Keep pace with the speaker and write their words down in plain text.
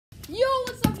Yo,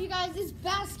 what's up, you guys? It's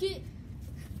Basket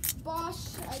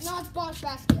Bosch. No, it's Bosch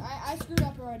Basket. I screwed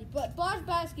up already, but Bosch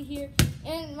Basket here,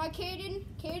 and my Caden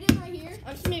right here.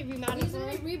 I'm just gonna rebound it. He's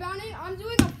gonna be rebounding. I'm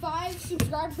doing a 5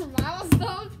 subscriber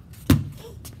milestone.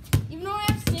 Even though I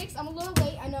have 6, I'm a little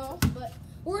late, I know, but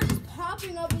we're just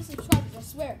popping up in subscribers, I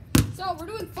swear. So we're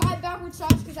doing 5 backward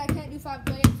shots because I can't do 5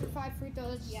 layups or 5 free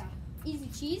throws. Yeah, easy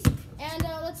cheese. And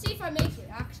let's see if I make it.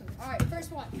 Actually, all right,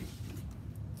 first one.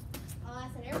 Oh,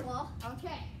 that's an air ball.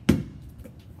 Okay.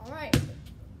 All right.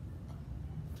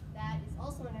 That is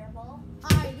also an air ball.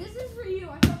 All right, this is for you.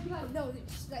 I hope you guys know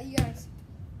this. That you guys.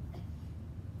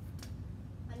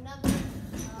 Another.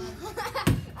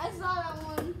 I saw that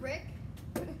one. Brick.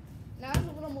 Now it's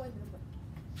a little more than a brick.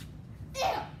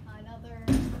 Yeah. Another.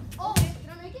 Oh, did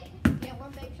I make it? Yeah,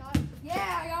 one big shot.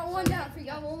 Yeah, I got one down for you.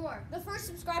 Got one more. The first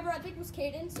subscriber I think was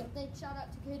Caden, so thanks. Shout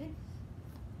out to Caden.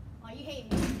 Oh, you hate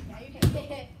me. Yeah, you hate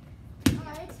me. All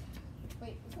right.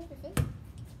 Wait, is that your fifth?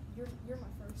 You're my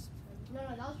first. No,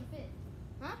 that was your fifth.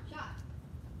 Huh? Shot.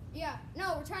 Yeah.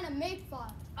 No, we're trying to make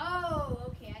 5. Oh,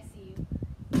 okay, I see you.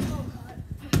 Oh God.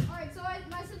 All right, so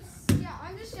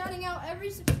I'm just shouting out every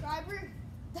subscriber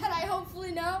that I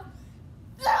hopefully know.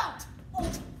 Oh,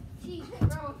 Jeez,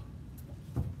 bro.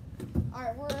 all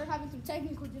right, we're having some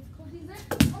technical difficulties there.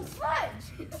 Oh,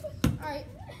 fudge! All right,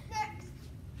 next.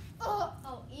 Oh,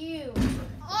 Ew.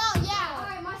 oh yeah. All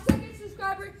right, my second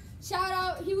subscriber. Shout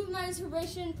out. He was my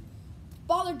inspiration.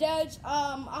 Baller Dedge.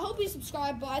 I hope he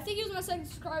subscribed, but I think he was my second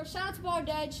subscriber. Shout out to Baller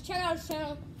Dedge. Check out his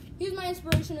channel. He was my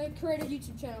inspiration to create a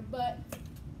YouTube channel. But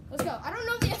let's go. I don't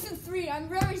know the answer 3. I'm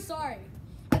very sorry.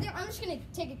 I think I'm just gonna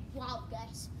take a wild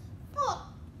guess. Oh.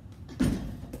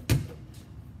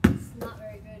 It's not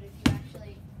very good if you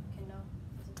actually can know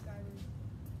the subscribers.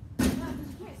 No, 'cause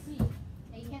you can't see.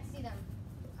 Yeah, you can't see them.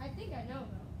 I think I know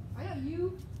though. I know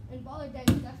you and Baller Dedge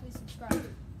definitely subscribe.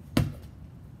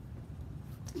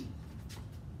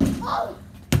 Oh!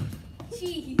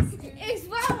 Jeez, dude. It's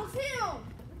wow, it's him!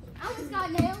 I almost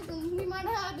got nailed and we might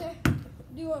have to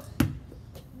do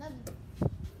another.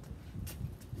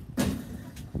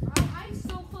 I'm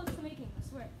so close to making it, I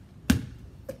swear.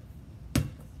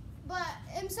 But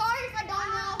I'm sorry if I don't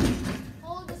know who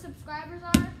all the subscribers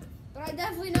are, but I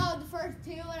definitely know the first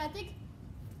 2, and I think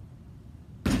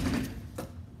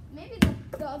maybe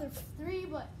the other 3,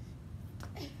 but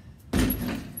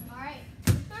alright.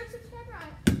 The 3rd subscriber,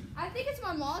 I think it's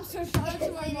my mom, so shout out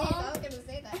to my mom. I was gonna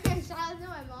say that. Shout out to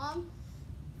my mom.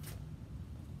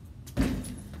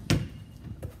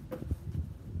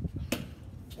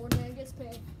 Ordinary gets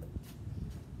paid.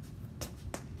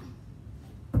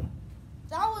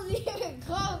 That wasn't even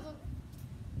close.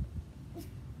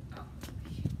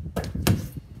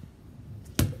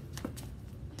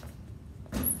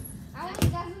 That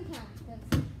doesn't count.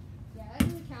 Yeah, that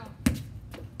doesn't count.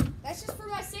 That's just for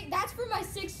my 6. That's for my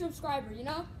 6th subscriber. You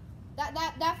know,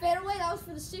 that fadeaway. That was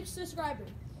for the 6th subscriber.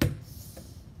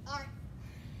 All right.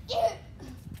 Yeah.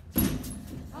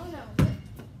 Oh no.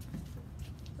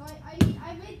 So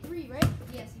I made 3, right?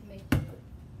 Yes, you made it.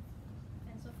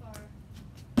 And so far.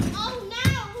 Oh no!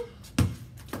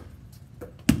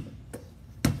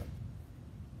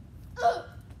 Ugh.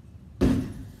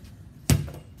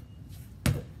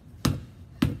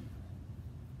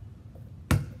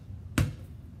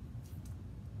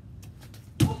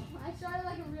 Oh, I shot it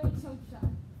like a real jump shot.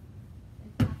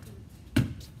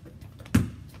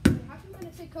 Wait, how come when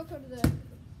I say Coco to the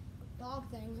dog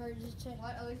thing, or just check?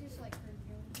 What? Oh, it's just like for doing.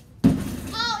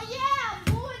 Oh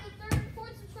yeah, boy, the 3rd and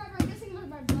 4th subscriber. I'm guessing was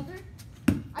my brother.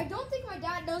 I don't think my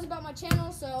dad knows about my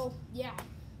channel, so yeah.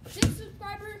 6th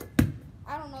subscriber.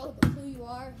 I don't know who you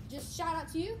are. Just shout out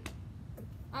to you.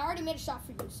 I already made a shot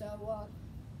for you, so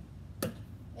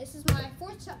this is my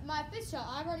 4th shot, my 5th shot.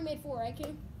 I've already made 4, right,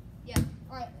 Kim? Yeah.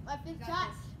 All right, my 5th Got shot.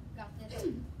 this. Got this.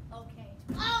 Okay.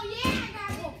 Oh yeah, I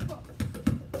got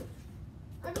it.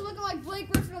 I've been looking like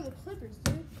Blake Griffin on the Clippers,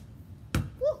 dude.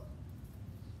 Woo.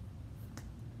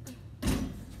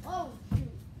 Oh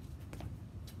shoot.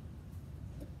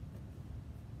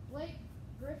 Blake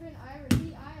Griffin, I am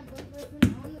Blake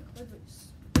Griffin on the Clippers.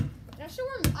 And I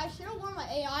should have worn my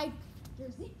AI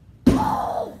jersey.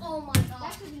 Oh! Oh my That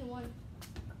god. should be the one.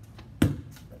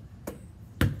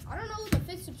 I don't know who the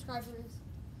 5th subscriber is.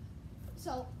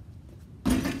 So.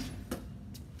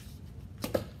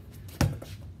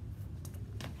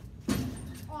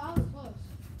 Oh, I was close.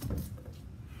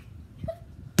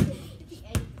 It's the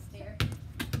edge of the stair.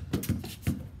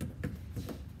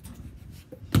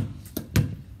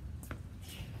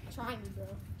 Try me, bro.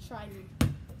 Try me.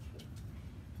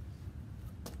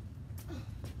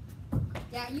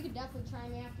 Yeah, you could definitely try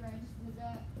me after I just did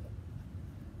that.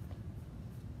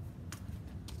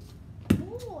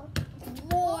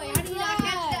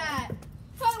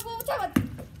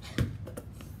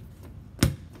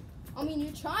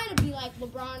 trying to be like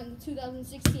LeBron in the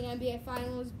 2016 NBA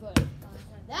Finals, but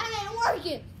that ain't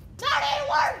working. That ain't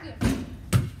working.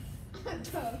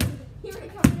 You were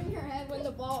coming in your head when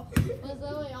the ball was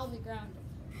literally on the ground.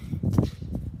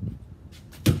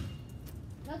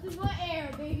 Nothing but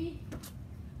air, baby.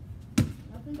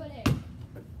 Nothing but air.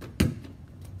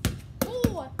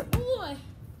 Boy, boy.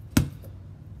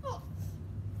 Oh.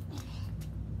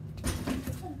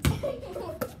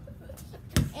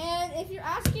 And if you're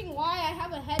asking why I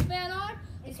have a headband on,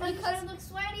 It's because it looks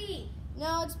sweaty.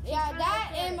 no, it's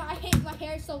that and I hate my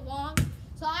hair so long,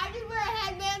 so I just wear a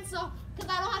headband because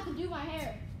I don't have to do my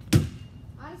hair.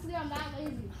 Honestly, I'm that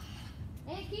lazy,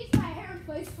 and it keeps my hair in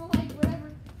place for like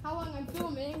how long I'm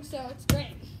filming, so it's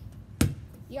great.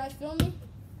 You guys feel me?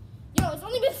 Yo, it's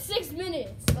only been 6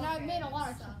 minutes, and I've made a lot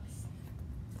of stuff.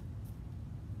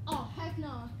 Oh heck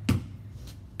no!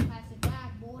 Pass it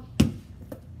back, boy.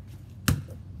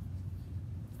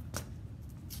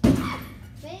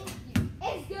 Thank you.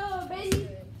 It's good, baby.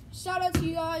 Shout out to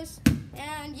you guys.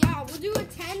 And yeah, we'll do a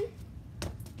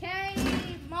 10K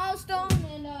milestone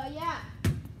and yeah,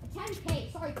 a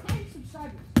 10K. Sorry, 10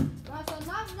 subscribers. Right, so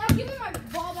now give me my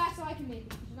ball back so I can make it.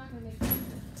 Because you're not gonna make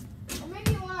it. Or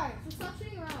maybe you are. So stop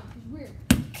sitting around. It's weird.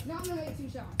 Now I'm gonna make 2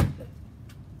 shots.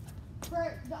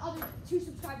 For the other 2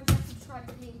 subscribers that subscribe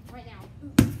to me right now.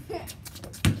 Which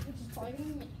is probably gonna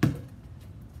be me.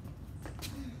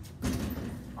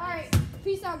 Alright,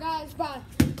 peace out guys. Bye.